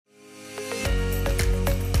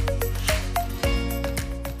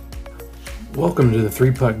Welcome to the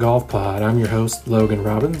 3-Putt Golf Pod. I'm your host, Logan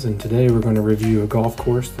Robbins, and today we're going to review a golf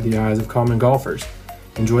course through the eyes of common golfers.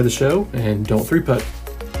 Enjoy the show, and don't 3-putt.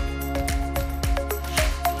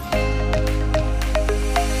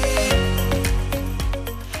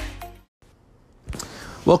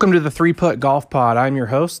 Welcome to the 3-Putt Golf Pod. I'm your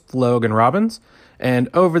host, Logan Robbins, and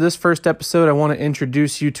over this first episode, I want to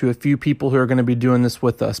introduce you to a few people who are going to be doing this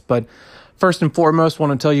with us. But first and foremost, I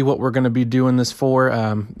want to tell you what we're going to be doing this for.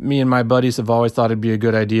 Me and my buddies have always thought it'd be a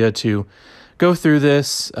good idea to go through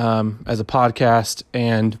this as a podcast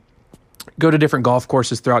and go to different golf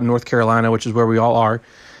courses throughout North Carolina, which is where we all are,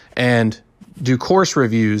 and do course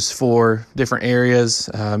reviews for different areas,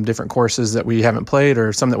 different courses that we haven't played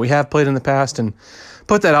or some that we have played in the past, and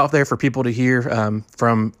put that out there for people to hear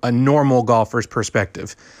from a normal golfer's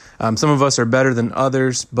perspective. Some of us are better than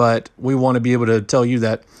others, but we want to be able to tell you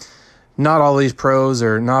that not all these pros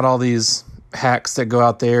or not all these hacks that go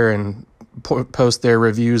out there and post their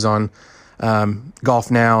reviews on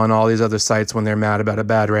Golf Now and all these other sites when they're mad about a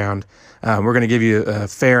bad round. We're going to give you a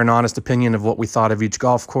fair and honest opinion of what we thought of each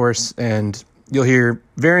golf course, and you'll hear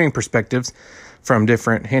varying perspectives from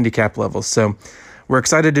different handicap levels. So we're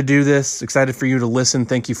excited to do this, excited for you to listen.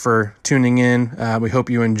 Thank you for tuning in. We hope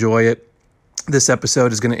you enjoy it. This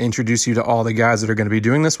episode is going to introduce you to all the guys that are going to be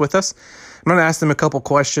doing this with us. I'm going to ask them a couple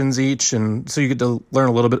questions each, and so you get to learn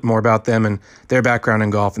a little bit more about them and their background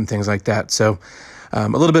in golf and things like that. So a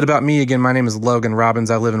little bit about me. Again, my name is Logan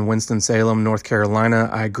Robbins. I live in Winston-Salem, North Carolina.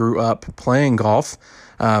 I grew up playing golf.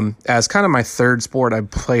 As kind of my third sport, I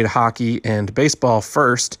played hockey and baseball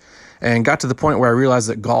first and got to the point where I realized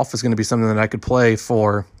that golf is going to be something that I could play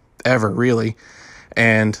forever, really.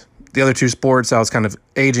 And the other two sports I was kind of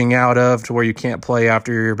aging out of to where you can't play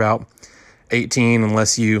after you're about 18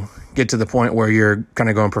 unless you get to the point where you're kind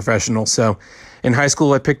of going professional. So in high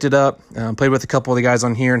school, I picked it up, played with a couple of the guys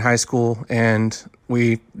on here in high school, and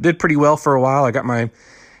we did pretty well for a while. I got my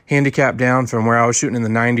handicap down from where I was shooting in the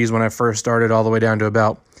 90s when I first started all the way down to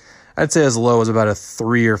about, I'd say as low as about a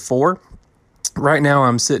 3 or 4. Right now,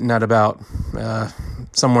 I'm sitting at about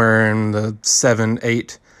somewhere in the 7,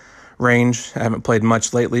 8 range. I haven't played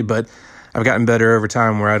much lately, but I've gotten better over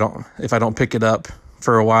time where if I don't pick it up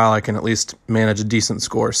for a while, I can at least manage a decent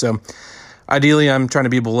score. So ideally, I'm trying to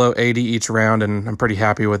be below 80 each round, and I'm pretty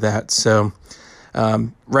happy with that. So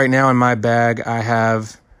right now in my bag, I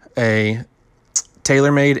have a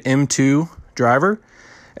TaylorMade M2 driver,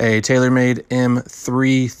 a TaylorMade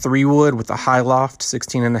M3 3-wood with a high loft,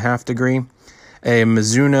 16.5 degree, a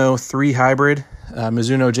Mizuno 3 hybrid,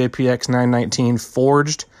 Mizuno JPX 919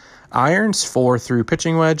 forged irons, 4 through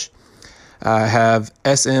pitching wedge. I have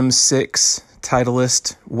SM6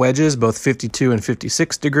 Titleist wedges, both 52 and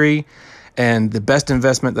 56 degree. And the best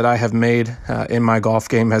investment that I have made in my golf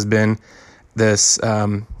game has been this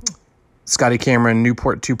Scotty Cameron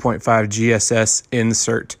Newport 2.5 GSS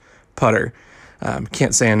insert putter.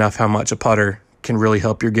 Can't say enough how much a putter can really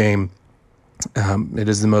help your game. It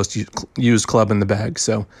is the most used club in the bag.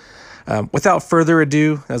 So without further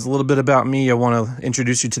ado, as a little bit about me, I want to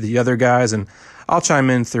introduce you to the other guys, and I'll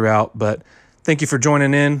chime in throughout. But thank you for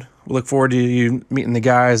joining in. We look forward to you meeting the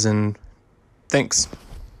guys, and thanks.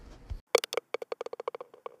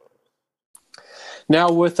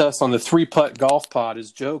 Now with us on the 3-Putt Golf Pod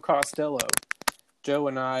is Joe Costello. Joe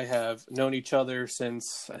and I have known each other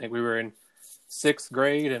since I think we were in 6th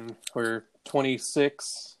grade, and we're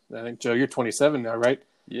 26. I think, Joe, you're 27 now, right?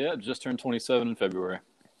 Yeah, just turned 27 in February.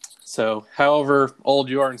 So however old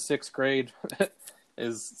you are in 6th grade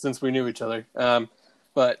is since we knew each other.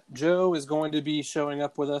 But Joe is going to be showing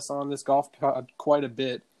up with us on this golf pod quite a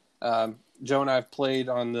bit. Joe and I have played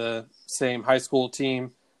on the same high school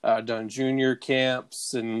team, done junior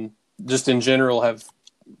camps, and just in general have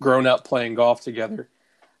grown up playing golf together.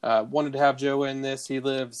 Wanted to have Joe in this. He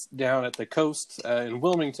lives down at the coast in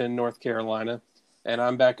Wilmington, North Carolina, and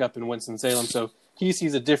I'm back up in Winston-Salem. So he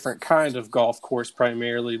sees a different kind of golf course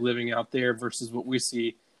primarily living out there versus what we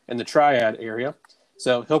see in the Triad area.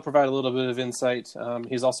 So he'll provide a little bit of insight.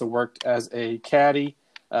 He's also worked as a caddy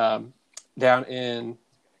down in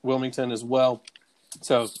Wilmington as well.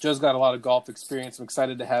 So Joe's got a lot of golf experience. I'm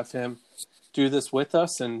excited to have him do this with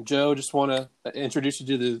us. And Joe, just want to introduce you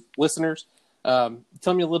to the listeners.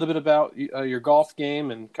 Tell me a little bit about your golf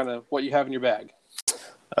game and kind of what you have in your bag.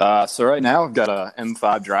 So right now I've got a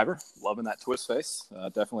M5 driver. Loving that twist face.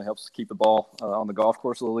 Definitely helps keep the ball on the golf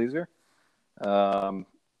course a little easier.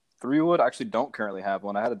 3-wood, I actually don't currently have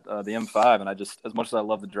one. I had the M5, and I just, as much as I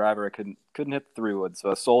love the driver, I couldn't hit the 3-wood.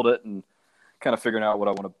 So I sold it and kind of figuring out what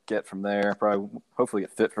I want to get from there. Probably, hopefully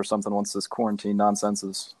get fit for something once this quarantine nonsense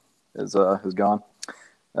is gone.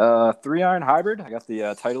 Three iron hybrid. I got the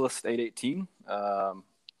Titleist 818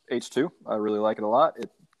 H2. I really like it a lot. It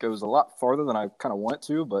goes a lot farther than I kind of want it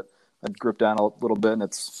to, but I grip down a little bit and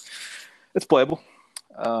it's playable.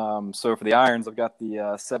 So for the irons, I've got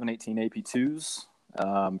the 718 AP2s.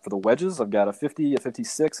 For the wedges, I've got a 50, a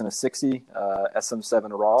 56, and a 60 SM7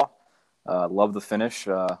 raw. Love the finish.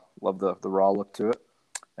 Love the raw look to it.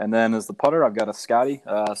 And then as the putter, I've got a Scotty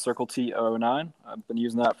Circle T009. I've been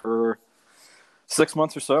using that for 6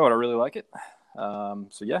 months or so, and I really like it.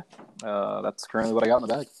 That's currently what I got in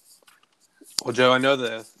the bag. Well, Joe, I know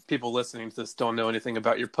the people listening to this don't know anything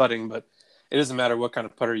about your putting, but it doesn't matter what kind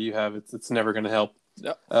of putter you have; it's never going to help.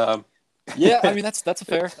 Yep. Yeah, I mean that's a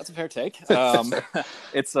fair take.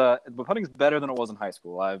 But putting's better than it was in high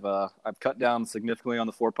school. I've cut down significantly on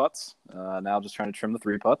the 4 putts. Now just trying to trim the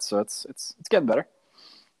 3 putts, so it's getting better.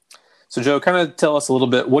 So, Joe, kind of tell us a little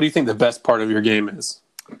bit. What do you think the best part of your game is?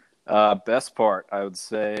 Best part, I would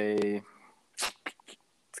say,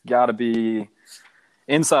 it's got to be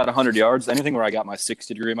inside 100 yards. Anything where I got my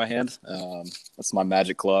 60 degree in my hand. That's my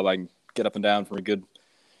magic club. I can get up and down from a good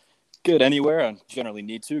anywhere. I generally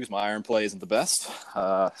need to because my iron play isn't the best.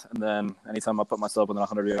 And then anytime I put myself within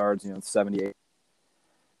 100 yards, 78,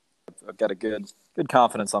 I've got a good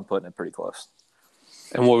confidence on putting it pretty close.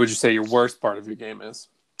 And what would you say your worst part of your game is?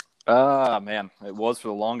 Man, it was for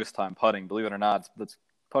the longest time putting. Believe it or not,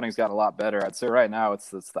 putting's got a lot better. I'd say right now it's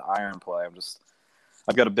the iron play.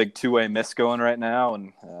 I've got a big 2-way miss going right now,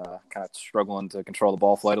 and kind of struggling to control the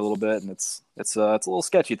ball flight a little bit, and it's a little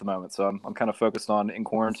sketchy at the moment. So I'm kind of focused on in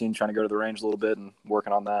quarantine, trying to go to the range a little bit and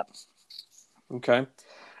working on that. Okay,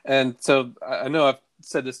 and so I know I've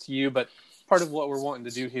said this to you, but part of what we're wanting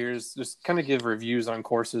to do here is just kind of give reviews on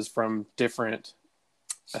courses from different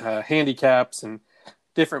handicaps and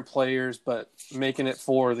different players, but making it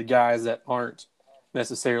for the guys that aren't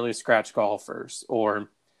necessarily scratch golfers or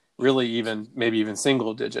really maybe even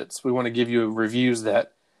single digits. We want to give you reviews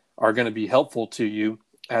that are going to be helpful to you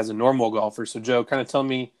as a normal golfer. So, Joe, kind of tell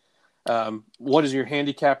me, what is your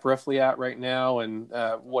handicap roughly at right now, and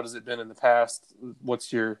what has it been in the past?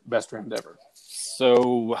 What's your best round ever?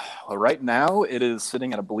 So right now it is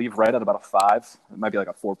sitting at, I believe, right at about a 5. It might be like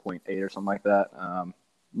a 4.8 or something like that.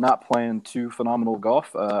 Not playing too phenomenal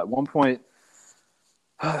golf. At one point,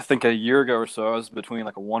 I think a year ago or so, I was between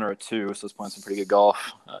like a 1 or a 2, so I was playing some pretty good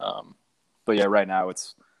golf. But yeah, right now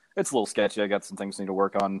it's a little sketchy. I got some things I need to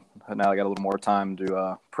work on. Now I got a little more time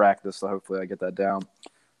to practice, so hopefully I get that down.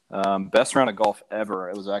 Best round of golf ever.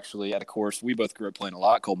 It was actually at a course we both grew up playing a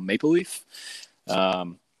lot called Maple Leaf. I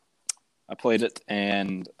played it,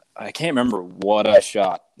 and I can't remember what I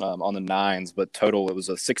shot on the 9s, but total it was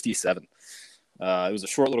a 67. It was a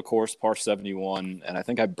short little course, par 71, and I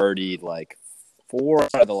think I birdied like 4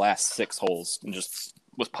 out of the last 6 holes and just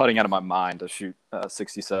was putting out of my mind to shoot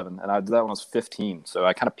 67. And that one was 15, so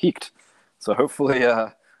I kind of peaked. So hopefully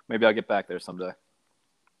maybe I'll get back there someday.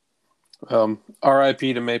 RIP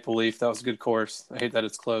to Maple Leaf. That was a good course. I hate that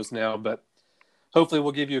it's closed now, but hopefully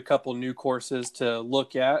we'll give you a couple new courses to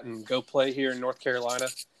look at and go play here in North Carolina.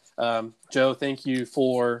 Joe, thank you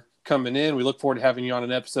for coming in. We look forward to having you on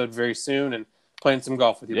an episode very soon and playing some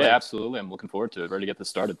golf with you. Yeah, buddy. Absolutely. I'm looking forward to it. Ready to get this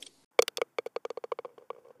started.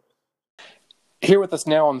 Here with us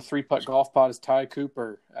now on the 3-Putt Golf Pod is Ty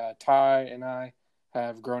Cooper. Ty and I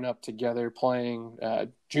have grown up together playing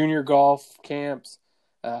junior golf camps,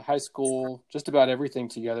 high school, just about everything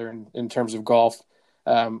together in terms of golf.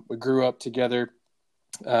 We grew up together,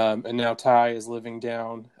 and now Ty is living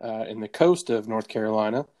down in the coast of North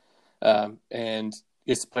Carolina and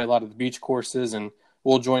gets to play a lot of the beach courses, and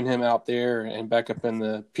we'll join him out there and back up in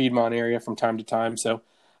the Piedmont area from time to time. So,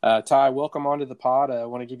 Ty, welcome onto the pod. I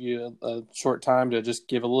want to give you a short time to just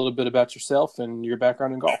give a little bit about yourself and your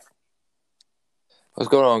background in golf. What's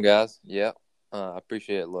going on, guys? Yeah, I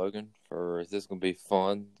appreciate it, Logan. This is going to be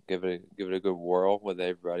fun. Give it a good whirl with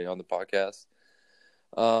everybody on the podcast.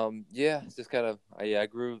 It's just kind of I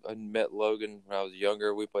met Logan when I was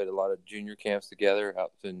younger. We played a lot of junior camps together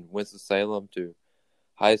out in Winston-Salem, to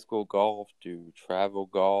high school golf, to travel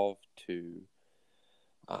golf, to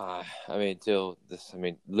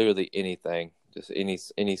literally anything, just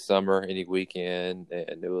any summer, any weekend.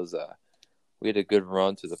 And it was we had a good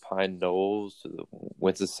run to the Pine Knolls, to the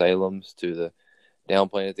Winston-Salems, to the down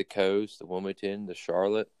playing at the coast, the Wilmington, the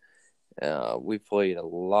Charlotte. We played a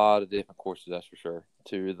lot of different courses, that's for sure.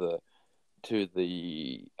 To the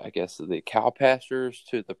I guess the cow pastures,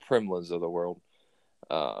 to the Primlands of the world.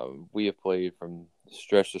 We have played from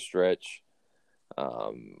stretch to stretch.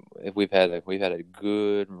 We've had a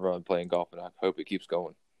good run playing golf, and I hope it keeps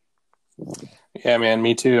going. Yeah, man,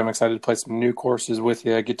 me too. I'm excited to play some new courses with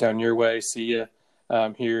you. Get down your way, see you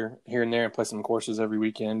here and there and play some courses every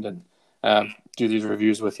weekend and do these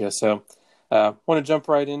reviews with you. So want to jump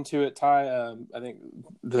right into it, Ty. I think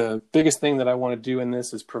the biggest thing that I want to do in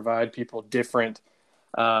this is provide people different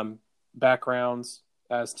backgrounds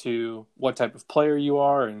as to what type of player you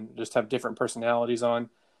are and just have different personalities on.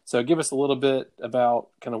 So give us a little bit about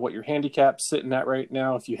kind of what your handicap's sitting at right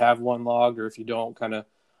now, if you have one logged, or if you don't, kind of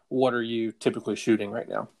what are you typically shooting right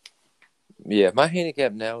now? Yeah, my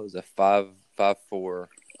handicap now is a 5.54.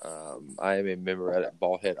 I am a member at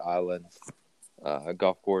Ballhead Island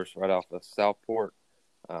golf course right off of Southport.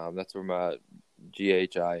 That's where my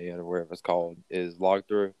GHIN or whatever it's called is logged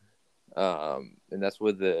through, and that's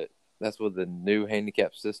with the new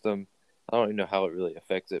handicap system. I don't even know how it really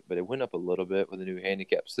affects it, but it went up a little bit with the new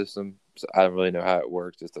handicap system. So I don't really know how it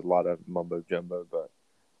works. It's a lot of mumbo jumbo, but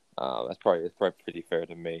it's probably pretty fair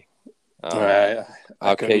to me. I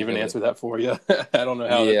couldn't even answer that for you. I don't know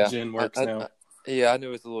how GIN works now. I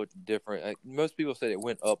know it's a little different. Most people say it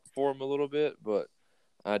went up for them a little bit, but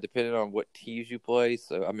depending on what tees you play.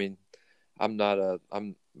 So, I mean, I'm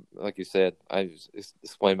like you said, I just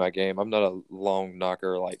explained my game. I'm not a long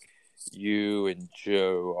knocker like you and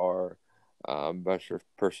Joe are,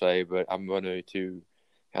 per se, but I'm going to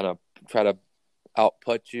kind of try to out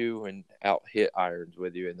putt you and out hit irons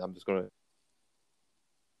with you, and I'm just going to.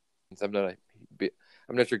 I'm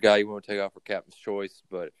not your guy you want to take off for captain's choice,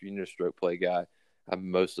 but if you're a stroke play guy, I'm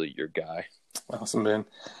mostly your guy. Awesome, man.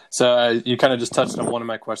 So you kind of just touched on one of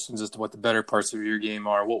my questions as to what the better parts of your game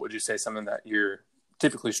are. What would you say something that you're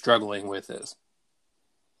typically struggling with is?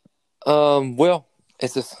 Well,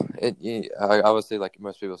 it's just I would say, like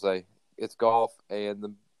most people say, it's golf,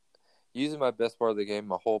 and using my best part of the game,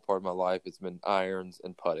 my whole part of my life, it's been irons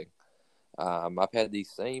and putting. I've had the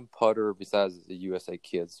same putter besides the USA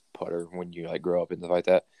Kids putter when you like grow up and stuff like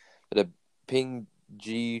that. But a Ping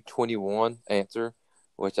G21 answer,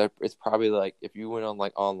 which it's probably like if you went on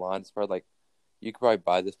like online, it's probably like you could probably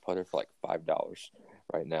buy this putter for like $5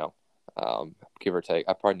 right now, give or take.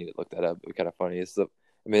 I probably need to look that up. It'd be kind of funny. It's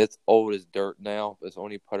old as dirt now. But it's the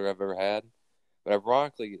only putter I've ever had. But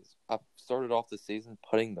ironically, I started off the season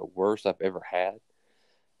putting the worst I've ever had.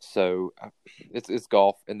 So it's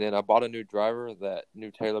golf, and then I bought a new driver, that new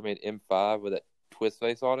TaylorMade M5 with that twist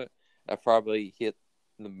face on it. I probably hit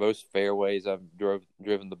the most fairways I've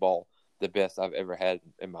driven the ball the best I've ever had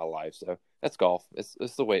in my life. So that's golf.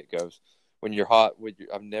 It's the way it goes. When you're hot,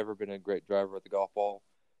 I've never been a great driver with the golf ball,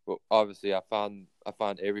 but obviously I find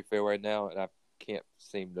every fairway now, and I can't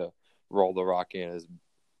seem to roll the rock in as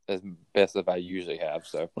best as I usually have.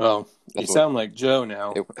 So, well, you sound like Joe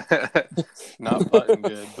now. Not putting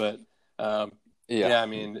good, but I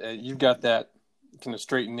mean, you've got that kind of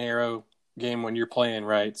straight and narrow game when you're playing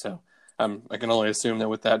right. So I can only assume that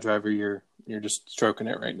with that driver, you're just stroking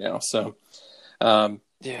it right now. So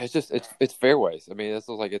it's fairways. I mean, it's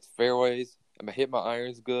like it's fairways. I'm gonna hit my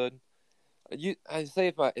irons good. I say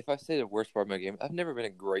if I say the worst part of my game, I've never been a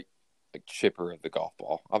great like chipper of the golf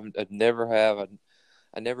ball. I never have.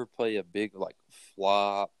 I never play a big like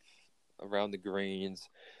flop around the greens.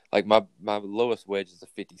 Like my lowest wedge is a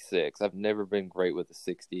 56. I've never been great with a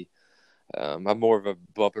 60. I'm more of a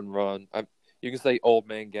bump and run. You can say old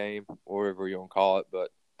man game or whatever you want to call it,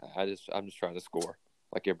 but I'm just trying to score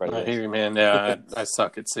like everybody else. I hear you, man. Yeah, I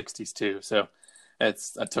suck at 60s too. So I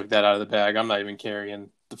took that out of the bag. I'm not even carrying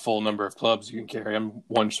the full number of clubs you can carry. I'm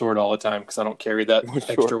one short all the time because I don't carry that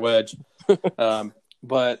extra wedge.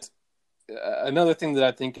 But another thing that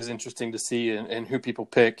I think is interesting to see and who people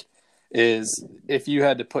pick is if you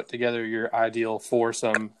had to put together your ideal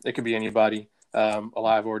foursome, it could be anybody,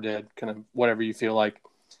 alive or dead, kind of whatever you feel like,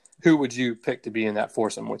 who would you pick to be in that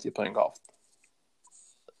foursome with you playing golf?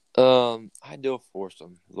 Ideal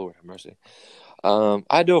foursome, Lord have mercy.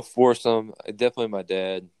 Ideal foursome, definitely my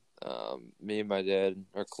dad. Me and my dad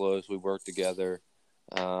are close. We work together.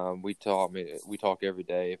 We talk every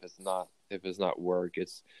day. If it's not work,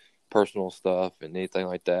 it's personal stuff and anything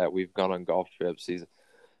like that. We've gone on golf trips.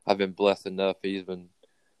 I've been blessed enough. He's been,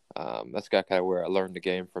 that's kind of where I learned the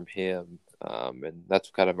game from him. And that's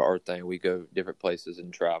kind of our thing. We go different places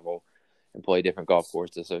and travel and play different golf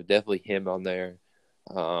courses. So definitely him on there.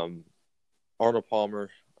 Arnold Palmer.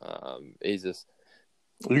 He's just.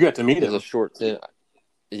 You got to meet him. A short.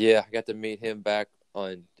 Yeah, I got to meet him back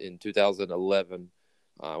in 2011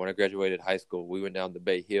 when I graduated high school. We went down to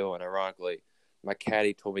Bay Hill, and ironically, my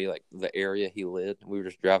caddy told me like the area he lived. We were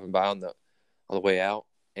just driving by on the way out,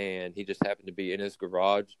 and he just happened to be in his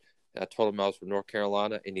garage. And I told him I was from North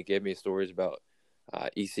Carolina, and he gave me stories about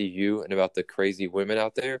ECU and about the crazy women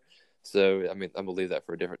out there. So, I mean, I'm going to leave that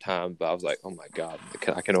for a different time. But I was like, oh, my God,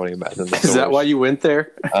 I can only imagine. Is that why you went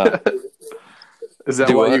there? Is that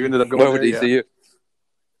Do why what? you ended up going Where would there? Yeah. ECU?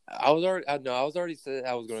 I was already. I know. I was already said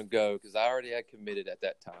I was going to go because I already had committed at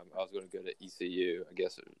that time. I was going to go to ECU, I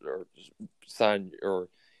guess, or just sign or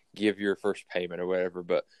give your first payment or whatever.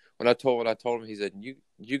 But when I told him, he said,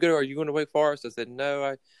 "You go? Are you going to Wake Forest?" I said,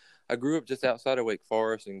 "No, I grew up just outside of Wake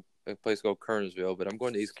Forest in a place called Kernersville, but I'm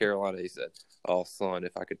going to East Carolina." He said, "Oh, son,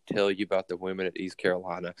 if I could tell you about the women at East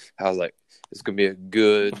Carolina," I was like, "It's going to be a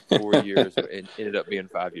good 4 years," and it ended up being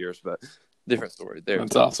 5 years, but different story there.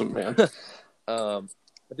 That's awesome, man.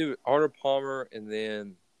 I do Arnold Palmer, and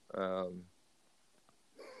then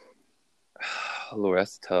Lord,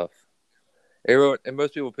 that's tough. Everyone, and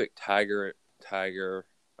most people pick Tiger,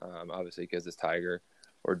 obviously because it's Tiger,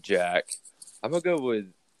 or Jack. I'm gonna go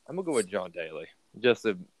with John Daly. Just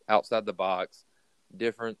outside the box,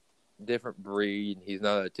 different breed. He's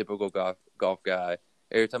not a typical golf guy.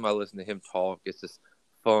 Every time I listen to him talk, it's just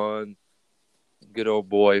fun. Good old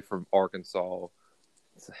boy from Arkansas.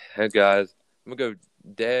 Hey guys, I'm gonna go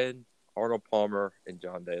Dad, Arnold Palmer, and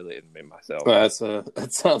John Daly, and me myself. That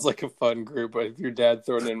sounds like a fun group. If your dad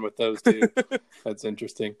thrown in with those two, that's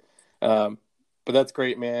interesting. But that's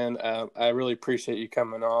great, man. I really appreciate you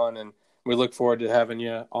coming on, and we look forward to having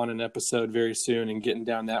you on an episode very soon and getting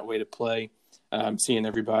down that way to play, seeing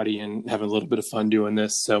everybody and having a little bit of fun doing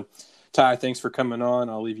this. So, Ty, thanks for coming on.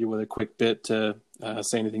 I'll leave you with a quick bit to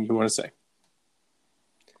say anything you want to say.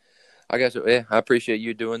 I guess I appreciate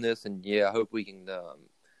you doing this, and I hope we can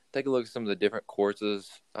take a look at some of the different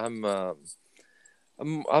courses. I'm a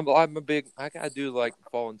big. I do like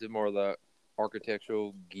fall into more of the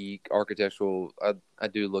architectural. I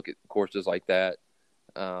do look at courses like that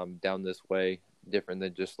down this way, different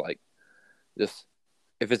than just if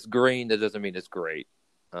it's green, that doesn't mean it's great.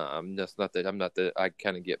 That's not that I'm not the. I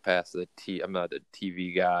kind of get past I'm not a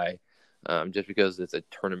TV guy. Just because it's a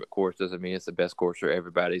tournament course doesn't mean it's the best course for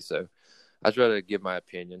everybody. So I try to give my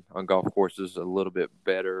opinion on golf courses a little bit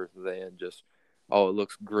better than just, it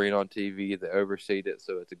looks green on TV. They overseed it,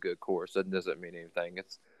 so it's a good course. That doesn't mean anything.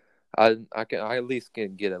 I at least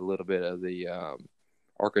can get a little bit of the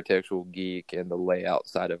architectural geek and the layout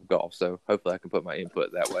side of golf. So hopefully I can put my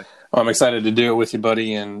input that way. Well, I'm excited to do it with you,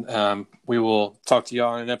 buddy, and we will talk to you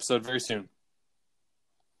on an episode very soon.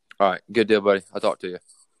 All right, good deal, buddy. I'll talk to you.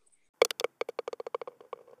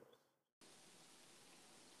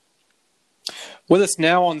 With us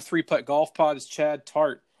now on the 3-Putt Golf Pod is Chad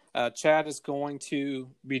Tart. Chad is going to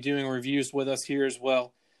be doing reviews with us here as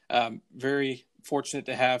well. Very fortunate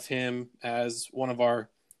to have him as one of our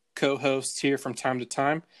co-hosts here from time to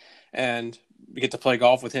time, and we get to play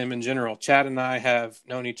golf with him in general. Chad and I have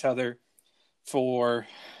known each other for,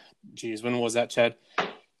 when was that, Chad?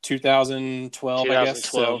 2012, I guess.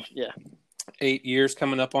 So, yeah. 8 years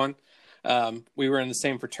coming up on. We were in the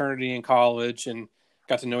same fraternity in college and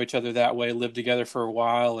got to know each other that way, lived together for a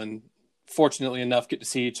while, and fortunately enough get to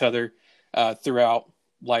see each other throughout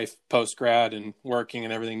life post-grad and working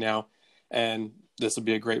and everything now. And this will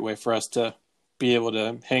be a great way for us to be able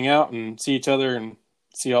to hang out and see each other and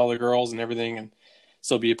see all the girls and everything and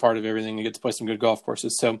still be a part of everything and get to play some good golf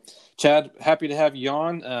courses. So, Chad, happy to have you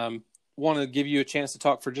on. Want to give you a chance to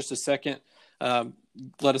talk for just a second.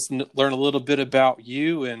 Let us learn a little bit about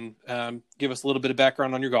you and give us a little bit of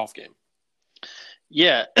background on your golf game.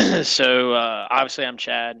 Yeah. So obviously I'm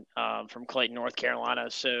Chad from Clayton, North Carolina.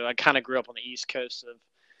 So I kind of grew up on the East Coast of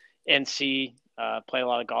NC, played a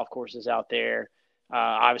lot of golf courses out there.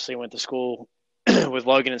 Obviously went to school with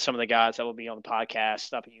Logan and some of the guys that will be on the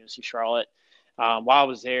podcast up at UNC Charlotte. While I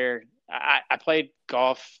was there, I played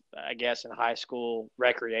golf, I guess, in high school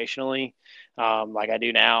recreationally, like I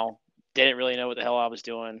do now. Didn't really know what the hell I was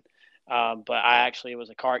doing. But I actually was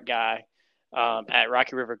a cart guy at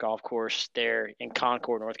Rocky River Golf Course there in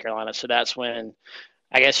Concord, North Carolina. So that's when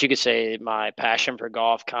I guess you could say my passion for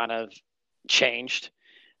golf kind of changed,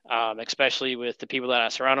 especially with the people that I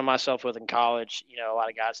surrounded myself with in college. You know, a lot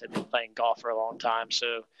of guys had been playing golf for a long time.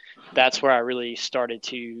 So that's where I really started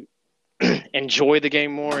to enjoy the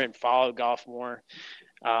game more and follow golf more.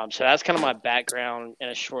 So that's kind of my background in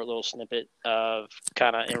a short little snippet of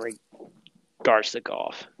kind of in regards to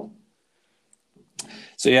golf.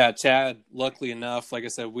 So, yeah, Chad, luckily enough, like I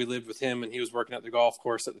said, we lived with him and he was working at the golf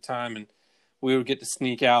course at the time, and we would get to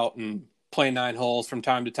sneak out and play 9 holes from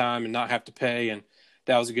time to time and not have to pay. And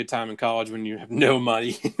that was a good time in college when you have no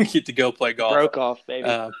money and get to go play golf. Broke off, baby.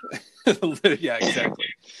 Yeah, exactly.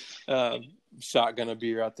 Shotgun a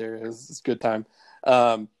beer out there is a good time.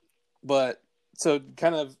 But so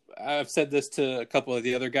kind of, I've said this to a couple of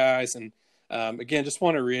the other guys, and again, just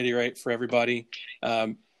want to reiterate for everybody,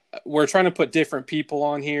 we're trying to put different people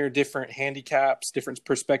on here, different handicaps, different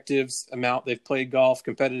perspectives, amount they've played golf,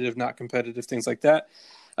 competitive, not competitive, things like that.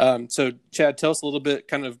 So, Chad, tell us a little bit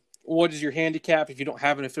kind of what is your handicap? If you don't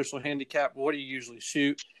have an official handicap, what do you usually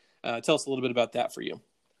shoot? Tell us a little bit about that for you.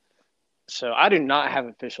 So I do not have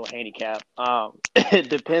official handicap. It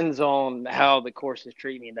depends on how the courses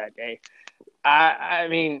treat me that day. I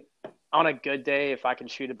mean, on a good day, if I can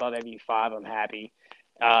shoot above 85, I'm happy.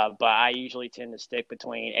 But I usually tend to stick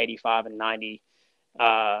between 85 and 90,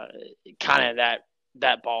 kind of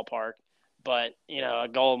that ballpark. But, a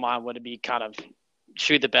goal of mine would be kind of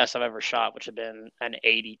shoot the best I've ever shot, which had been an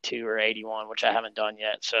 82 or 81, which I haven't done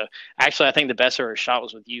yet. So actually, I think the best I ever shot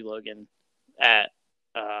was with you, Logan, at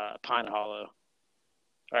Pine Hollow,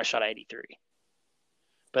 where I shot 83.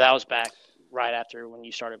 But that was back right after when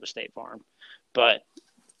you started with State Farm. But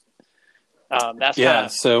that's kind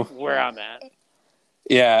of where I'm at.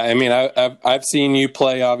 Yeah, I mean, I've seen you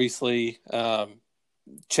play, obviously.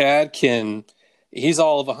 Chad he's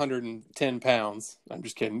all of 110 pounds. I'm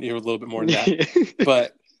just kidding. You're a little bit more than that.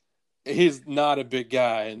 But he's not a big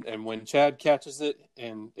guy. And when Chad catches it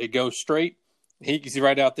and it goes straight, he's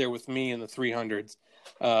right out there with me in the 300s.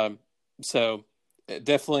 So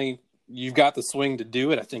definitely you've got the swing to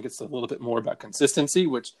do it. I think it's a little bit more about consistency,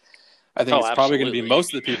 which I think it's probably going to be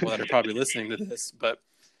most of the people that are probably listening to this. But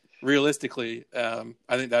realistically, I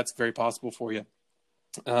think that's very possible for you.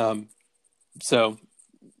 So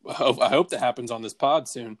I hope that happens on this pod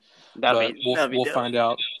soon. We'll find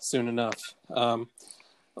out soon enough. The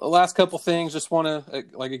last couple things, just want to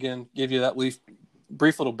again give you that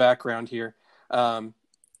brief little background here.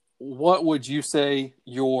 What would you say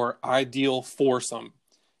your ideal foursome?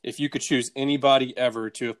 If you could choose anybody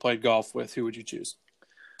ever to have played golf with, who would you choose?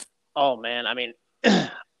 Oh man, I mean,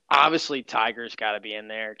 obviously Tiger's got to be in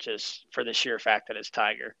there just for the sheer fact that it's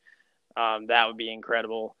Tiger. That would be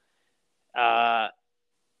incredible.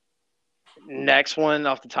 Next one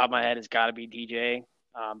off the top of my head has got to be DJ.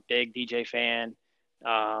 Big DJ fan.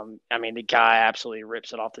 I mean, the guy absolutely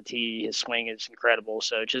rips it off the tee. His swing is incredible.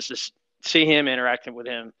 So just to see him interacting with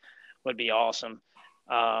him would be awesome.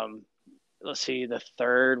 Let's see. The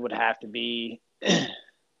third would have to be,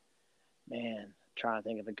 man, trying to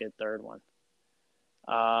think of a good third one.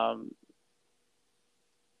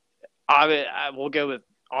 We'll go with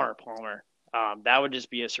Arnold Palmer. That would just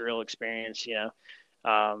be a surreal experience,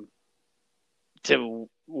 to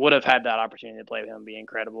would have had that opportunity to play with him would be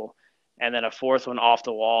incredible. And then a fourth one off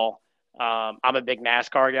the wall. I'm a big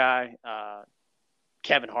NASCAR guy.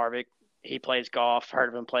 Kevin Harvick, he plays golf, heard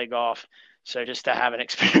of him play golf. So just to have an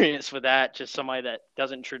experience with that, just somebody that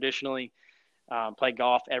doesn't traditionally play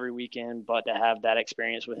golf every weekend, but to have that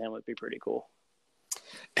experience with him would be pretty cool.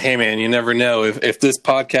 Hey, man, you never know. If this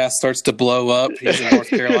podcast starts to blow up, he's a North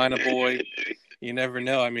Carolina boy. You never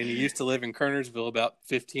know. I mean, he used to live in Kernersville, about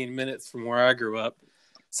 15 minutes from where I grew up.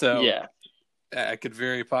 So yeah, that could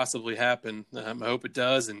very possibly happen. I hope it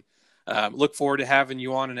does. And look forward to having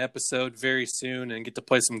you on an episode very soon and get to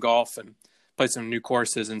play some golf and play some new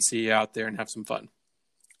courses and see you out there and have some fun.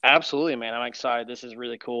 Absolutely, man. I'm excited. This is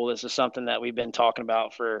really cool. This is something that we've been talking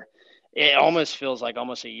about it almost feels like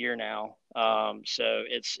almost a year now. So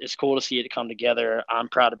it's cool to see it come together. I'm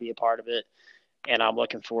proud to be a part of it. And I'm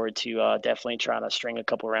looking forward to definitely trying to string a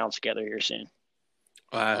couple rounds together here soon.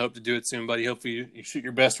 I hope to do it soon, buddy. Hopefully you shoot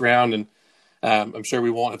your best round, and I'm sure we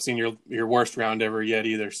won't have seen your worst round ever yet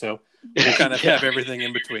either. So we'll kind of have everything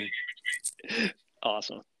in between.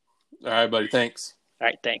 Awesome. All right, buddy. Thanks. All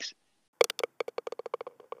right, thanks.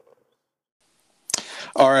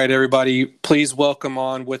 All right, everybody. Please welcome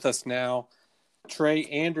on with us now Trey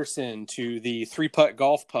Anderson to the 3-Putt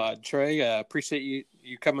Golf Pod. Trey, appreciate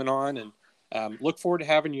you coming on, and look forward to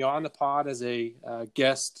having you on the pod as a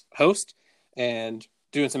guest host and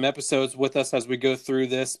doing some episodes with us as we go through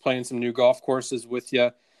this, playing some new golf courses with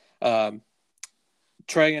you.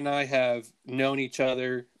 Trey and I have known each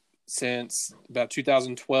other since about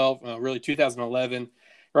 2012, really 2011,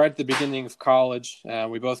 right at the beginning of college.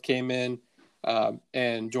 We both came in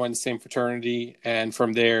and joined the same fraternity, and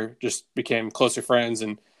from there just became closer friends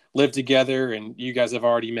and lived together. And you guys have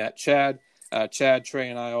already met Chad. Chad, Trey,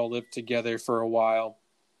 and I all lived together for a while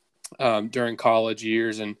during college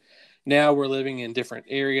years, and now we're living in different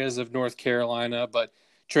areas of North Carolina. But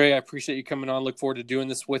Trey, I appreciate you coming on. Look forward to doing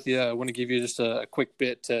this with you. I want to give you just a quick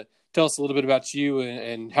bit to tell us a little bit about you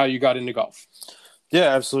and how you got into golf.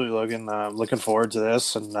 Yeah, absolutely, Logan. Looking forward to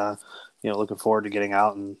this, and looking forward to getting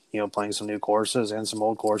out and playing some new courses and some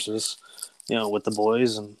old courses, with the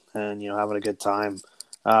boys and having a good time.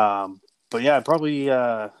 But yeah, I probably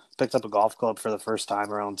picked up a golf club for the first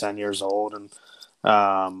time around 10 years old, and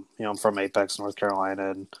I'm from Apex, North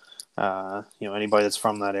Carolina, and anybody that's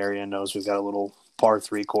from that area knows we've got a little par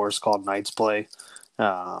 3 course called Knights Play.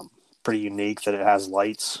 Pretty unique that it has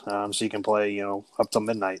lights, so you can play, up till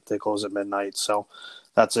midnight. They close at midnight, so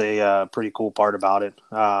that's a pretty cool part about it.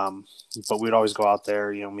 But we'd always go out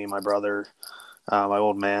there, me and my brother, my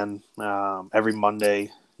old man. Every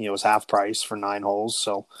Monday, it was half price for 9 holes,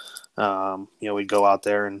 so we'd go out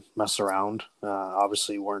there and mess around.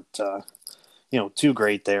 Obviously, weren't too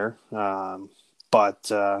great there,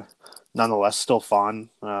 but nonetheless, still fun,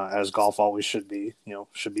 as golf always should be.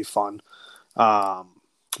 Should be fun.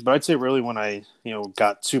 But I'd say really when I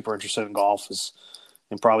got super interested in golf is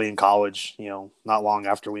probably in college. Not long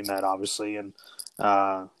after we met, obviously, and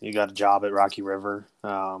you got a job at Rocky River.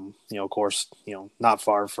 Of course, not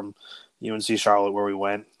far from UNC Charlotte where we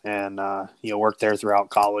went, and worked there throughout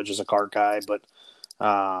college as a cart guy. But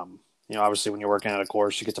obviously, when you're working at a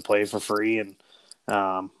course, you get to play for free, and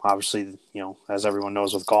obviously, as everyone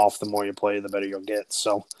knows with golf, the more you play, the better you'll get.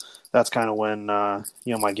 So that's kind of when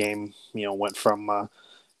my game went from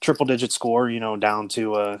triple digit score down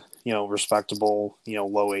to a respectable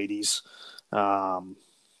low 80s.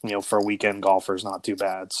 For a weekend golfer is not too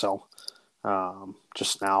bad. So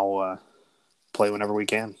just now play whenever we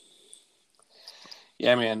can.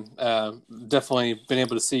 Yeah, man. Definitely been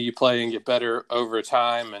able to see you play and get better over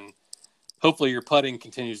time, and hopefully your putting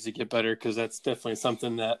continues to get better, because that's definitely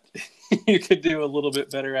something that you could do a little bit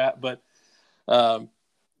better at. But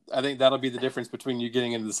I think that'll be the difference between you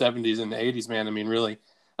getting into the 70s and the 80s, man. I mean, really,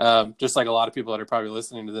 just like a lot of people that are probably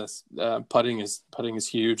listening to this, putting is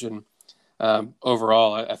huge, and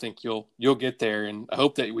overall, I think you'll get there. And I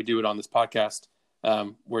hope that we do it on this podcast,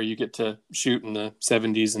 where you get to shoot in the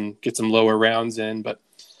 70s and get some lower rounds in. But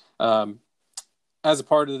as a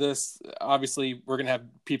part of this, obviously, we're going to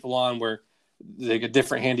have people on where they get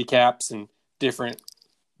different handicaps and different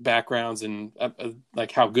backgrounds and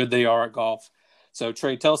like how good they are at golf. So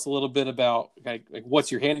Trey, tell us a little bit about like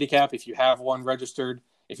what's your handicap if you have one registered.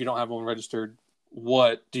 If you don't have one registered,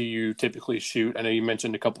 what do you typically shoot? I know you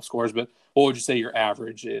mentioned a couple scores, but what would you say your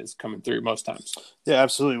average is coming through most times? Yeah,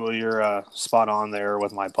 absolutely. Well, you're spot on there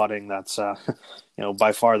with my putting. That's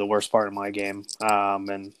by far the worst part of my game,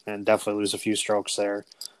 and definitely lose a few strokes there,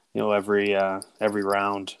 every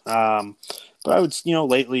round. But I would,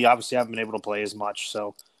 lately, obviously, I haven't been able to play as much,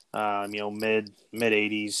 so mid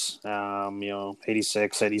 80s,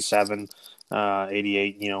 86, 87,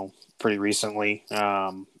 88, pretty recently.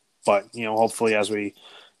 But hopefully as we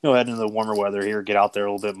head into the warmer weather here, get out there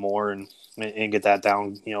a little bit more and get that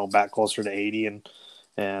down, back closer to 80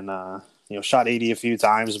 and shot 80 a few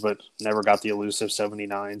times, but never got the elusive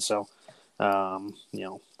 79. So,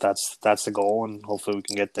 that's the goal, and hopefully we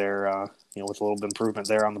can get there, with a little bit of improvement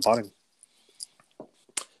there on the putting.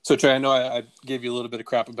 So Trey, I know I gave you a little bit of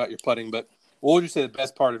crap about your putting, but what would you say the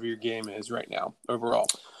best part of your game is right now overall?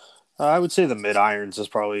 I would say the mid irons is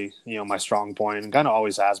probably, my strong point, and kind of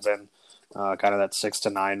always has been. Kind of that 6 to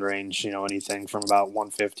 9 range, anything from about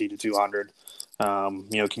 150 to 200,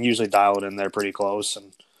 can usually dial it in there pretty close.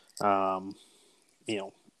 And,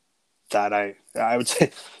 that I would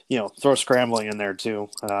say, throw scrambling in there too.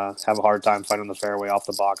 Have a hard time finding the fairway off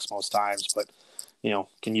the box most times, but,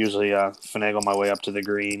 can usually finagle my way up to the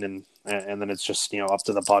green, and then it's just, up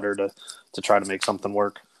to the putter to try to make something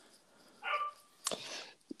work.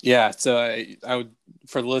 Yeah, so I would,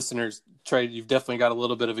 for the listeners, Trey, you've definitely got a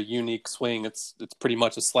little bit of a unique swing. It's pretty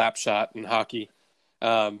much a slap shot in hockey.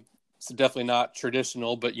 So definitely not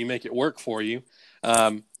traditional, but you make it work for you.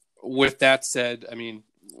 With that said, I mean,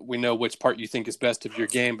 we know which part you think is best of your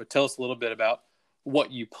game, but tell us a little bit about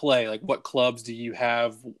what you play. Like, what clubs do you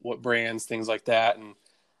have, what brands, things like that. And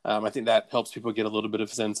I think that helps people get a little bit of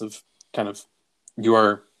a sense of kind of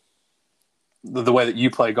the way that you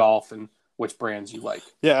play golf and which brands you like.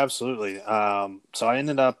 Yeah, absolutely. So I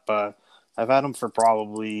ended up, I've had them for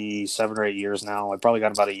probably 7 or 8 years now. I probably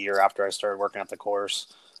got about a year after I started working at the course.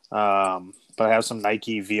 But I have some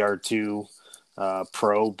Nike VR2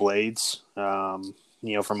 Pro blades,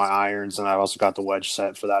 for my irons, and I've also got the wedge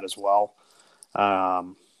set for that as well.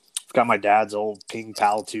 I've got my dad's old Ping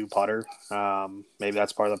Pal 2 putter. Maybe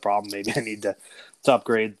that's part of the problem. Maybe I need to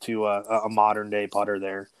upgrade to a modern day putter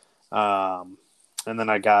there. And then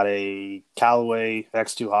I got a Callaway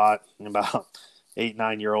X2 Hot, and about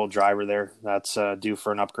 8-9-year-old driver there. That's due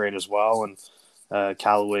for an upgrade as well. And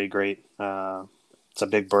Callaway, great. It's a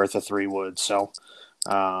Big Bertha 3 wood. So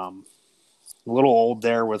a little old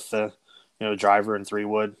there with the driver and 3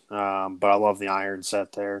 wood, but I love the iron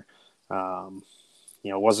set there.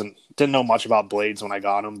 Didn't know much about blades when I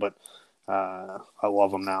got them, but I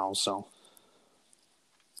love them now. So.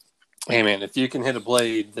 Hey, man, if you can hit a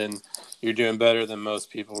blade, then you're doing better than most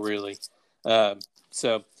people, really.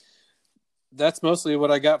 So that's mostly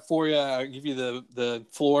what I got for you. I'll give you the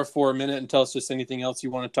floor for a minute and tell us just anything else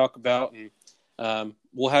you want to talk about. And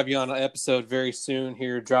we'll have you on an episode very soon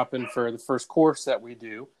here, dropping for the first course that we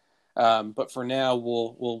do. But for now,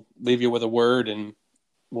 we'll leave you with a word, and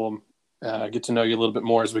we'll get to know you a little bit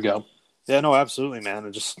more as we go. Yeah, no, absolutely, man.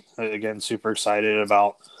 I'm just, again, super excited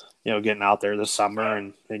about, getting out there this summer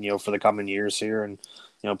and for the coming years here and,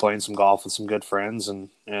 playing some golf with some good friends. And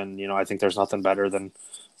I think there's nothing better than,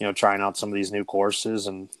 trying out some of these new courses.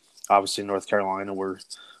 And obviously North Carolina, we're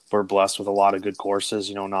blessed with a lot of good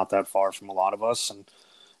courses, not that far from a lot of us. And,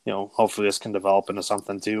 hopefully this can develop into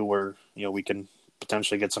something too, where, we can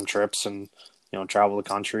potentially get some trips and, travel the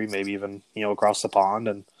country, maybe even, across the pond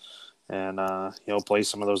and play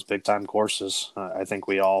some of those big time courses. I think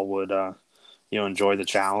we all would, enjoy the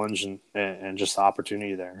challenge and just the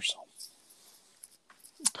opportunity there. So.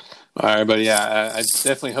 All right, buddy. Yeah, I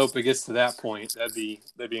definitely hope it gets to that point. That'd be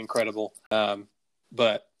incredible.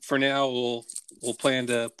 But for now, we'll plan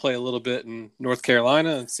to play a little bit in North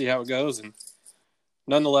Carolina and see how it goes. And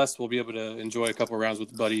nonetheless, we'll be able to enjoy a couple of rounds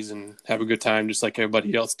with buddies and have a good time, just like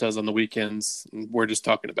everybody else does on the weekends. And we're just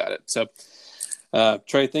talking about it. So,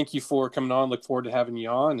 Trey, thank you for coming on. Look forward to having you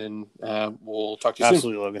on, and we'll talk to you soon.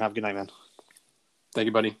 Absolutely, Logan. Have a good night, man. Thank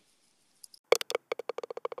you, buddy.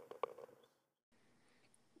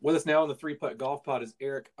 With us now on the 3-Putt Golf Pod is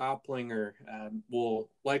Eric Opplinger. We'll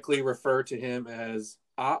likely refer to him as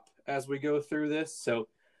Op as we go through this, so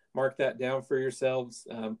mark that down for yourselves.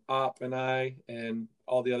 Op and I and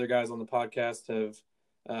all the other guys on the podcast have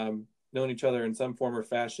known each other in some form or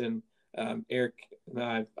fashion. Eric and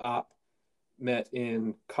I, Op, met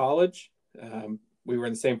in college. We were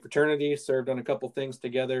in the same fraternity, served on a couple things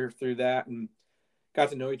together through that, and got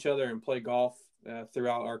to know each other and play golf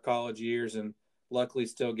throughout our college years, and luckily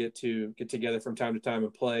still get together from time to time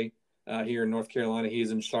and play here in North Carolina.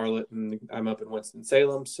 He's in Charlotte and I'm up in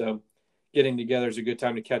Winston-Salem. So getting together is a good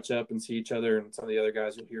time to catch up and see each other and some of the other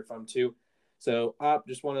guys you'll hear from too. So Op,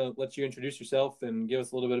 just want to let you introduce yourself and give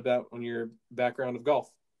us a little bit about on your background of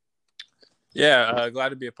golf. Yeah, glad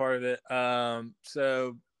to be a part of it.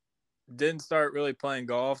 So didn't start really playing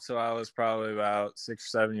golf till I was probably about 6 or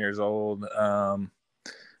 7 years old.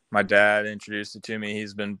 My dad introduced it to me.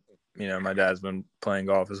 He's been my dad's been playing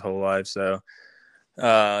golf his whole life. So,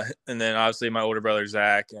 and then obviously my older brother,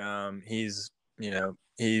 Zach, he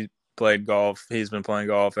played golf. He's been playing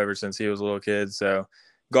golf ever since he was a little kid. So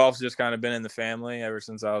golf's just kind of been in the family ever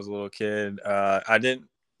since I was a little kid. I didn't,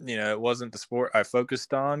 it wasn't the sport I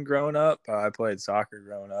focused on growing up. I played soccer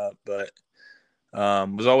growing up, but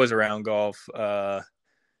was always around golf.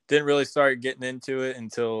 Didn't really start getting into it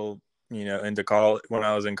until into college, when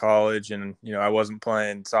I was in college, and I wasn't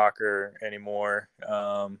playing soccer anymore,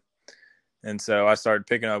 and so I started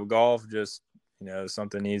picking up golf, just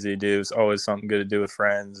something easy to do. It's always something good to do with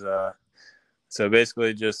friends. So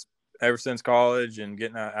basically, just ever since college and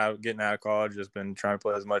getting out of college, just been trying to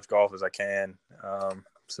play as much golf as I can.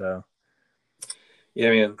 So yeah,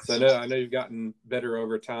 man. So I know you've gotten better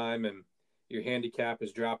over time, and your handicap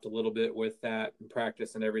has dropped a little bit with that and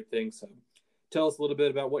practice and everything. So tell us a little bit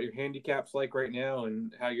about what your handicap's like right now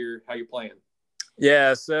and how you're playing.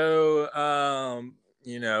 Yeah, so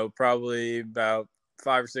probably about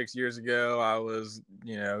 5 or 6 years ago, I was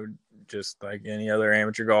just like any other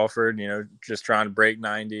amateur golfer, just trying to break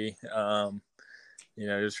 90,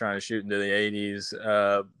 just trying to shoot into the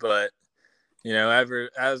 80s. But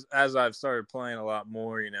as I've started playing a lot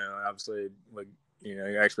more, obviously, like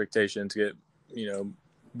your expectations get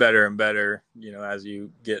better and better, as you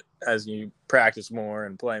practice more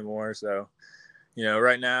and play more. So,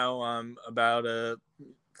 right now I'm about a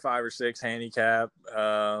 5 or 6 handicap.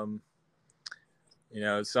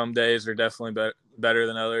 Some days are definitely better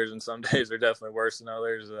than others, and some days are definitely worse than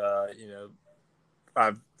others.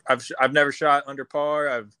 I've never shot under par.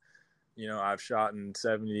 I've shot in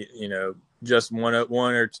 70, just one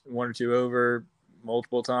or two over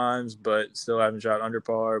multiple times, but still haven't shot under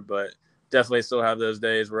par. But definitely still have those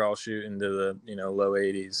days where I'll shoot into the low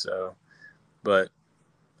 80s. So, but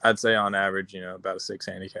I'd say on average, about a 6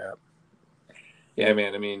 handicap. Yeah,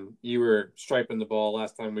 man. I mean, you were striping the ball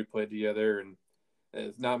last time we played together, and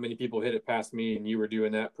not many people hit it past me, and you were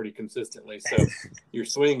doing that pretty consistently. So your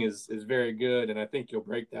swing is very good, and I think you'll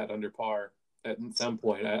break that under par at some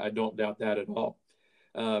point. I don't doubt that at all.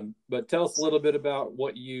 But tell us a little bit about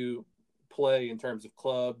what you play in terms of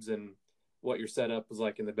clubs and what your setup is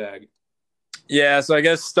like in the bag. Yeah, so I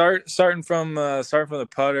guess starting from the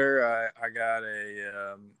putter, I got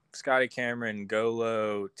a Scotty Cameron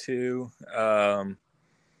Golo 2.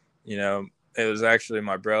 it was actually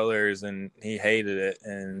my brother's, and he hated it,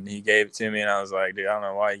 and he gave it to me, and I was like, dude, I don't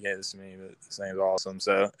know why he gave this to me, but this thing's awesome.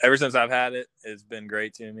 So ever since I've had it, it's been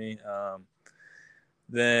great to me.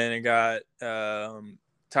 Then I got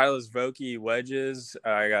Titleist Vokey wedges.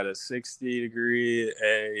 I got a 60 degree,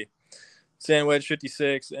 a sand wedge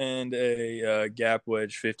 56, and a gap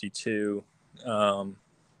wedge 52. And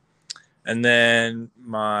then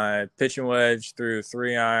my pitching wedge through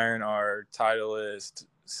 3-iron are Titleist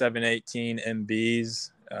 718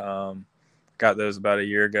 MBs. Got those about a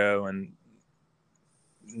year ago, and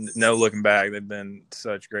no looking back, they've been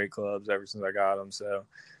such great clubs ever since I got them. So,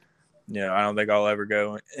 I don't think I'll ever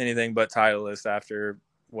go anything but Titleist after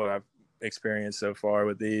what I've experienced so far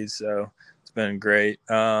with these. So it's been great.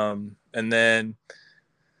 And then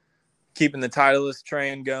keeping the Titleist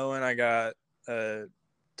train going, I got a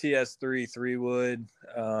TS3 3-wood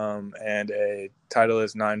and a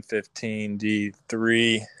Titleist 915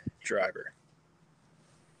 D3 driver.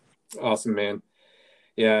 Awesome, man.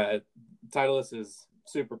 Yeah, Titleist is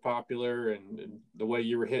super popular, and the way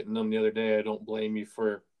you were hitting them the other day, I don't blame you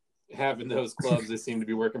for having those clubs. They seem to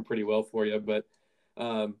be working pretty well for you. But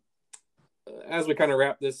as we kind of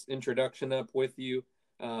wrap this introduction up with you,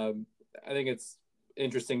 I think it's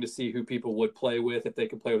interesting to see who people would play with if they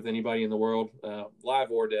could play with anybody in the world,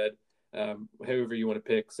 live or dead, whoever you want to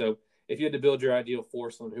pick. So if you had to build your ideal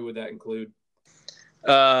foursome, who would that include?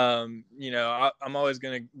 I'm always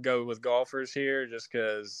going to go with golfers here just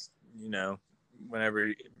because,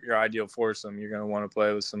 whenever your ideal foursome, you're going to want to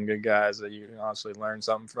play with some good guys that you can honestly learn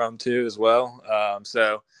something from too as well.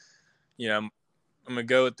 So, I'm going to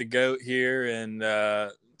go with the GOAT here, and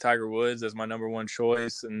Tiger Woods as my number one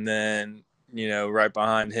choice. And then, right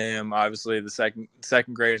behind him, obviously the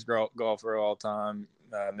second greatest golfer of all time,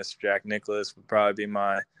 Mr. Jack Nicklaus would probably be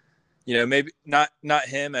my, maybe not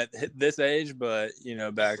him at this age, but,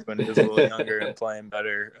 back when he was a little younger and playing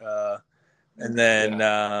better. And then,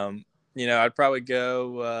 I'd probably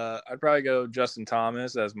go Justin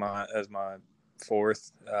Thomas as my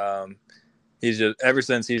fourth. He's just, ever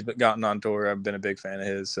since he's gotten on tour, I've been a big fan of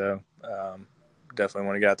his. So definitely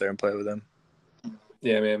want to get out there and play with him.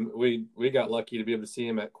 Yeah, man, we got lucky to be able to see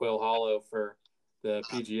him at Quail Hollow for the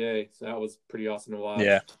PGA, so that was pretty awesome to watch.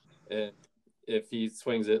 Yeah, and if he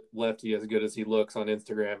swings it lefty as good as he looks on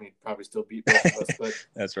Instagram, he'd probably still beat both of us. But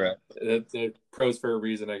that's right. They're pros for a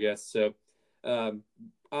reason, I guess. So, I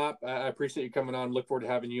appreciate you coming on. Look forward to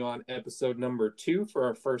having you on episode number 2 for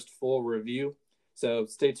our first full review. So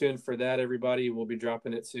stay tuned for that, everybody. We'll be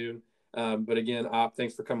dropping it soon. But again,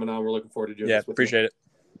 thanks for coming on. We're looking forward to doing this with you. Appreciate it.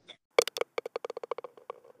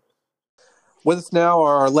 With us now,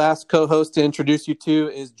 our last co-host to introduce you to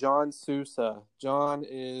is John Sousa. John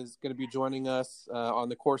is going to be joining us on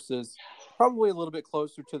the courses probably a little bit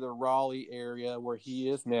closer to the Raleigh area where he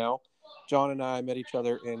is now. John and I met each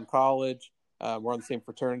other in college. We're on the same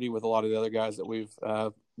fraternity with a lot of the other guys that we've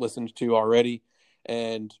listened to already.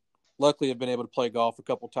 And luckily I've been able to play golf a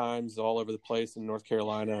couple times all over the place in North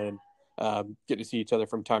Carolina and get to see each other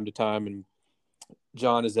from time to time. And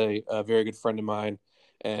John is a very good friend of mine,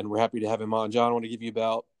 and we're happy to have him on. John, I want to give you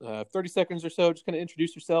about 30 seconds or so. Just kind of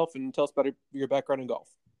introduce yourself and tell us about your background in golf.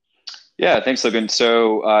 Yeah, thanks, Logan.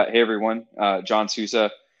 So, hey, everyone. John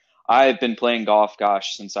Sousa. I've been playing golf,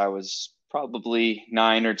 since I was probably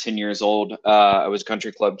 9 or 10 years old. I was a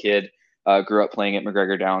country club kid. Grew up playing at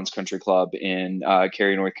McGregor Downs Country Club in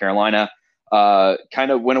Cary, North Carolina.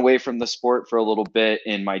 Kind of went away from the sport for a little bit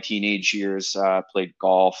in my teenage years. Played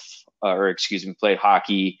played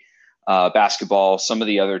hockey, basketball, some of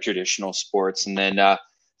the other traditional sports, and then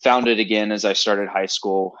found it again as I started high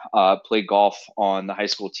school. Played golf on the high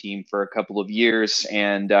school team for a couple of years,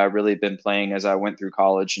 and really been playing as I went through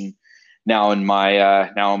college. And now in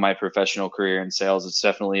my professional career in sales, it's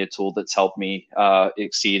definitely a tool that's helped me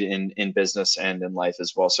exceed in business and in life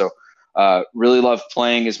as well. So really love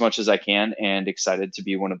playing as much as I can, and excited to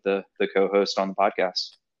be one of the co-hosts on the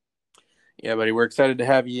podcast. Yeah, buddy, we're excited to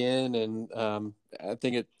have you in, and I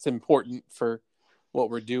think it's important for what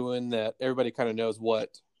we're doing that everybody kind of knows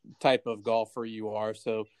what type of golfer you are.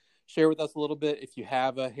 So share with us a little bit. If you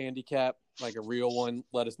have a handicap, like a real one,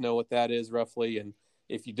 let us know what that is roughly. And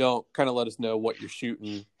if you don't, kind of let us know what you're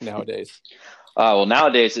shooting nowadays. Well,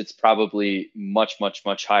 nowadays it's probably much, much,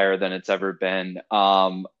 much higher than it's ever been.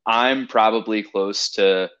 I'm probably close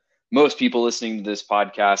to most people listening to this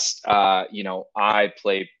podcast. I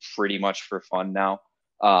play pretty much for fun now.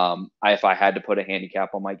 If I had to put a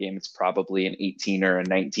handicap on my game, it's probably an 18 or a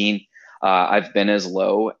 19. I've been as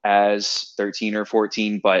low as 13 or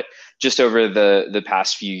 14, but just over the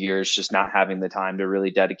past few years, just not having the time to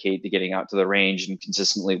really dedicate to getting out to the range and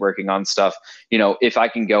consistently working on stuff. If I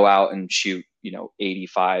can go out and shoot,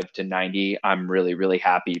 85 to 90, I'm really, really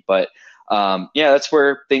happy. But yeah, that's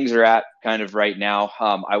where things are at kind of right now.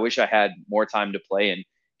 I wish I had more time to play, and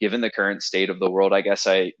given the current state of the world, I guess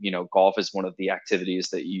golf is one of the activities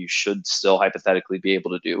that you should still hypothetically be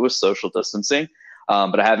able to do with social distancing.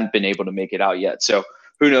 But I haven't been able to make it out yet. So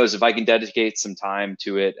who knows, if I can dedicate some time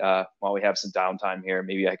to it while we have some downtime here,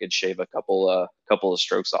 maybe I could shave a couple of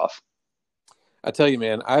strokes off. I tell you,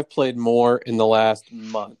 man, I've played more in the last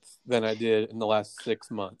month than I did in the last 6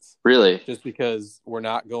 months. Really? Just because we're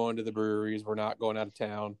not going to the breweries, we're not going out of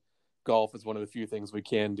town. Golf is one of the few things we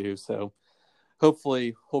can do. So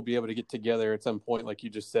hopefully we'll be able to get together at some point, like you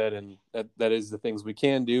just said, and that is the things we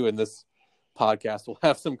can do. And this podcast will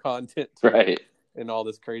have some content right and all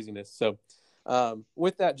this craziness. So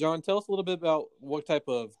with that, John, tell us a little bit about what type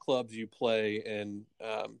of clubs you play and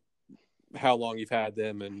how long you've had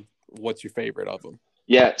them and what's your favorite of them.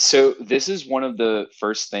 Yeah, so this is one of the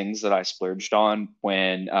first things that I splurged on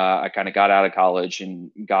when I kind of got out of college and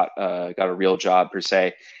got a real job per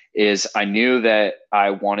se, is I knew that I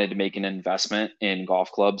wanted to make an investment in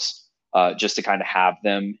golf clubs just to kind of have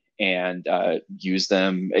them and use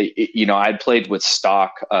them. I'd played with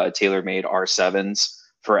stock TaylorMade R7s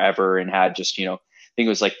forever and had just, I think it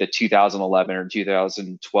was like the 2011 or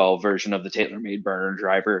 2012 version of the TaylorMade burner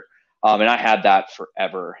driver. And I had that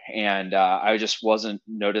forever, and I just wasn't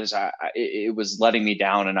noticed. It was letting me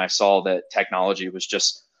down, and I saw that technology was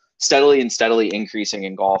just steadily increasing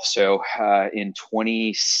in golf. So in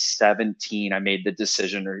 2017, I made the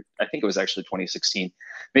decision, or I think it was actually 2016,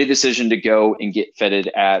 made the decision to go and get fitted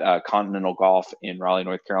at Continental Golf in Raleigh,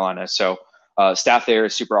 North Carolina. So staff there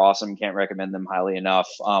is super awesome. Can't recommend them highly enough.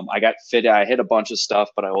 I got fitted. I hit a bunch of stuff,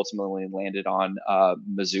 but I ultimately landed on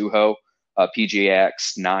Mizuho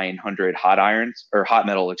PGX 900 hot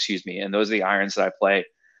metal, excuse me. And those are the irons that I play.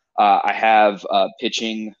 I have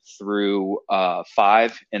pitching through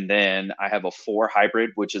 5, and then I have a 4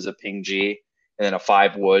 hybrid, which is a Ping G, and then a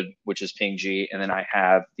 5 wood, which is Ping G, and then I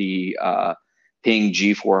have the Ping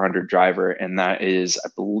G400 driver, and that is, I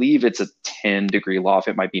believe it's a 10-degree loft.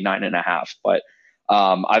 It might be 9.5, but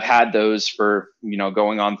I've had those for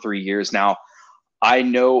going on 3 years now. I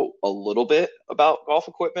know a little bit about golf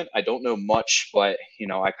equipment. I don't know much, but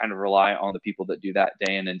I kind of rely on the people that do that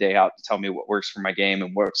day in and day out to tell me what works for my game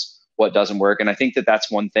and what doesn't work. And I think that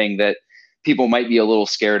that's one thing that people might be a little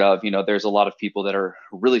scared of. There's a lot of people that are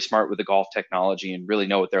really smart with the golf technology and really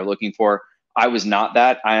know what they're looking for. I was not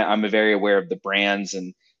that. I'm very aware of the brands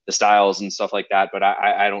and the styles and stuff like that, but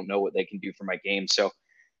I don't know what they can do for my game. So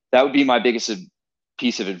that would be my biggest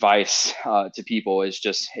piece of advice to people, is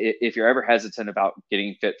just, if you're ever hesitant about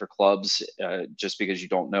getting fit for clubs just because you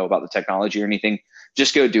don't know about the technology or anything,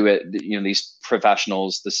 just go do it. These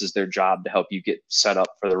professionals, this is their job to help you get set up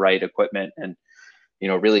for the right equipment and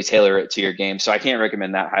really tailor it to your game. So I can't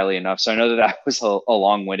recommend that highly enough. So I know that was a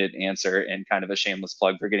long-winded answer and kind of a shameless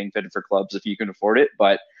plug for getting fitted for clubs if you can afford it,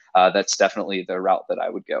 but that's definitely the route that I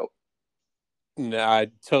would go. No, I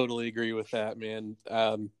totally agree with that, man.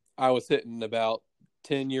 I was hitting about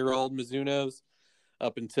 10-year-old Mizunos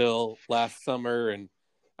up until last summer, and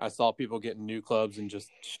I saw people getting new clubs and just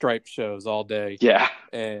stripe shows all day. Yeah.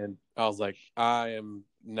 And I was like, I am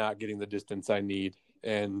not getting the distance I need.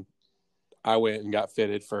 And I went and got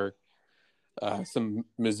fitted for some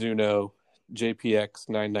Mizuno JPX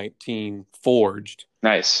 919 forged.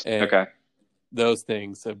 Nice. And okay. Those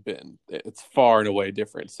things it's far and away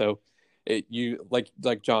different. So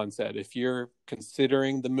like John said, if you're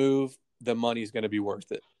considering the move, the money's going to be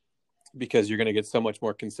worth it, because you're going to get so much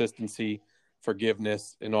more consistency,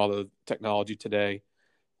 forgiveness, and all the technology today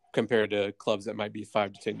compared to clubs that might be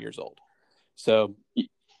 5 to 10 years old. So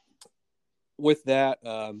with that,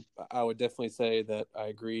 I would definitely say that I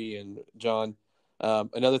agree. And John,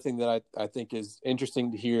 another thing that I think is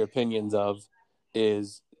interesting to hear opinions of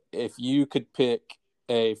is, if you could pick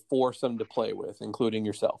a foursome to play with, including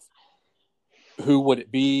yourself, who would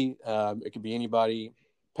it be? It could be anybody,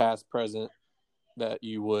 past, present, that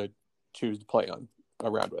you would choose to play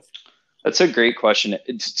around with. That's a great question.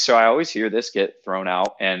 So I always hear this get thrown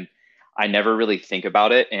out, and I never really think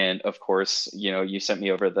about it. And of course, you sent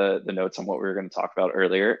me over the notes on what we were going to talk about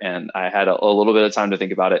earlier, and I had a little bit of time to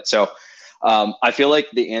think about it. So I feel like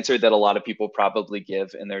the answer that a lot of people probably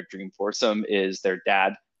give in their dream foursome is their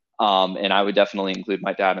dad. And I would definitely include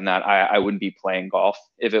my dad in that. I wouldn't be playing golf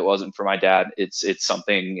if it wasn't for my dad. It's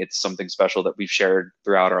something special that we've shared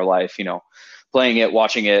throughout our life, playing it,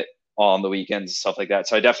 watching it on the weekends, stuff like that.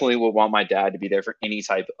 So I definitely would want my dad to be there for any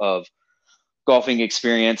type of golfing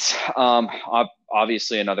experience.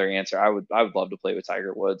 Obviously, another answer. I would love to play with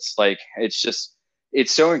Tiger Woods. Like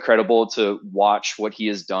it's so incredible to watch what he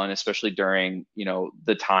has done, especially during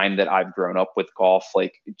the time that I've grown up with golf.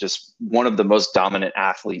 Like just one of the most dominant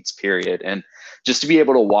athletes, period. And just to be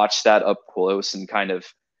able to watch that up close and kind of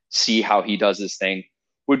see how he does his thing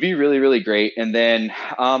would be really, really great. And then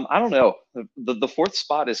I don't know, the fourth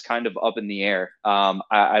spot is kind of up in the air.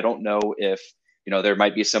 I don't know if there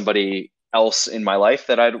might be somebody else in my life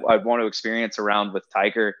that I'd want to experience around with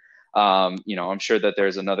Tiger. I'm sure that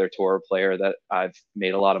there's another tour player that I've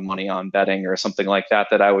made a lot of money on betting or something like that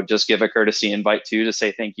that I would just give a courtesy invite to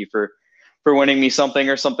say thank you for winning me something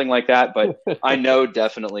or something like that. But I know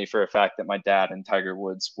definitely for a fact that my dad and Tiger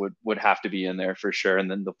Woods would have to be in there for sure. And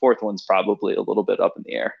then the fourth one's probably a little bit up in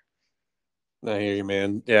the air. I hear you,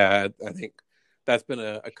 man. Yeah, I think that's been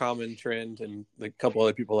a common trend, and the couple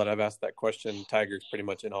other people that I've asked that question, Tiger's pretty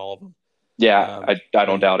much in all of them. Yeah, I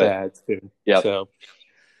don't doubt it. Too. Yeah. So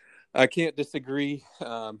I can't disagree,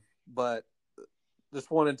 but just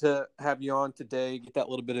wanted to have you on today, get that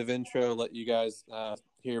little bit of intro, let you guys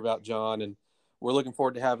hear about John, and we're looking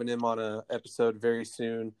forward to having him on an episode very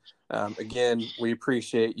soon. Again, we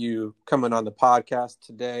appreciate you coming on the podcast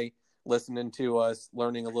today, listening to us,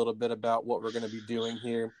 learning a little bit about what we're going to be doing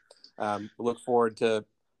here. We look forward to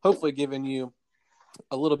hopefully giving you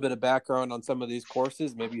a little bit of background on some of these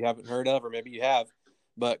courses maybe you haven't heard of, or maybe you have,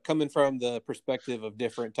 but coming from the perspective of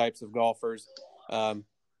different types of golfers,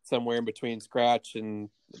 somewhere in between scratch and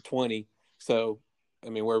 20. So, I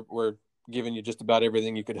mean, we're giving you just about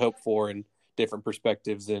everything you could hope for and different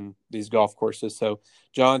perspectives in these golf courses. So,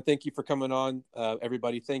 John, thank you for coming on.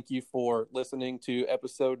 Everybody, thank you for listening to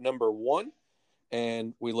episode number 1.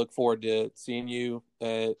 And we look forward to seeing you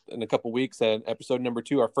in a couple weeks at episode number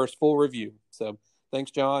 2, our first full review. So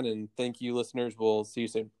thanks, John, and thank you, listeners. We'll see you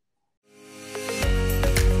soon.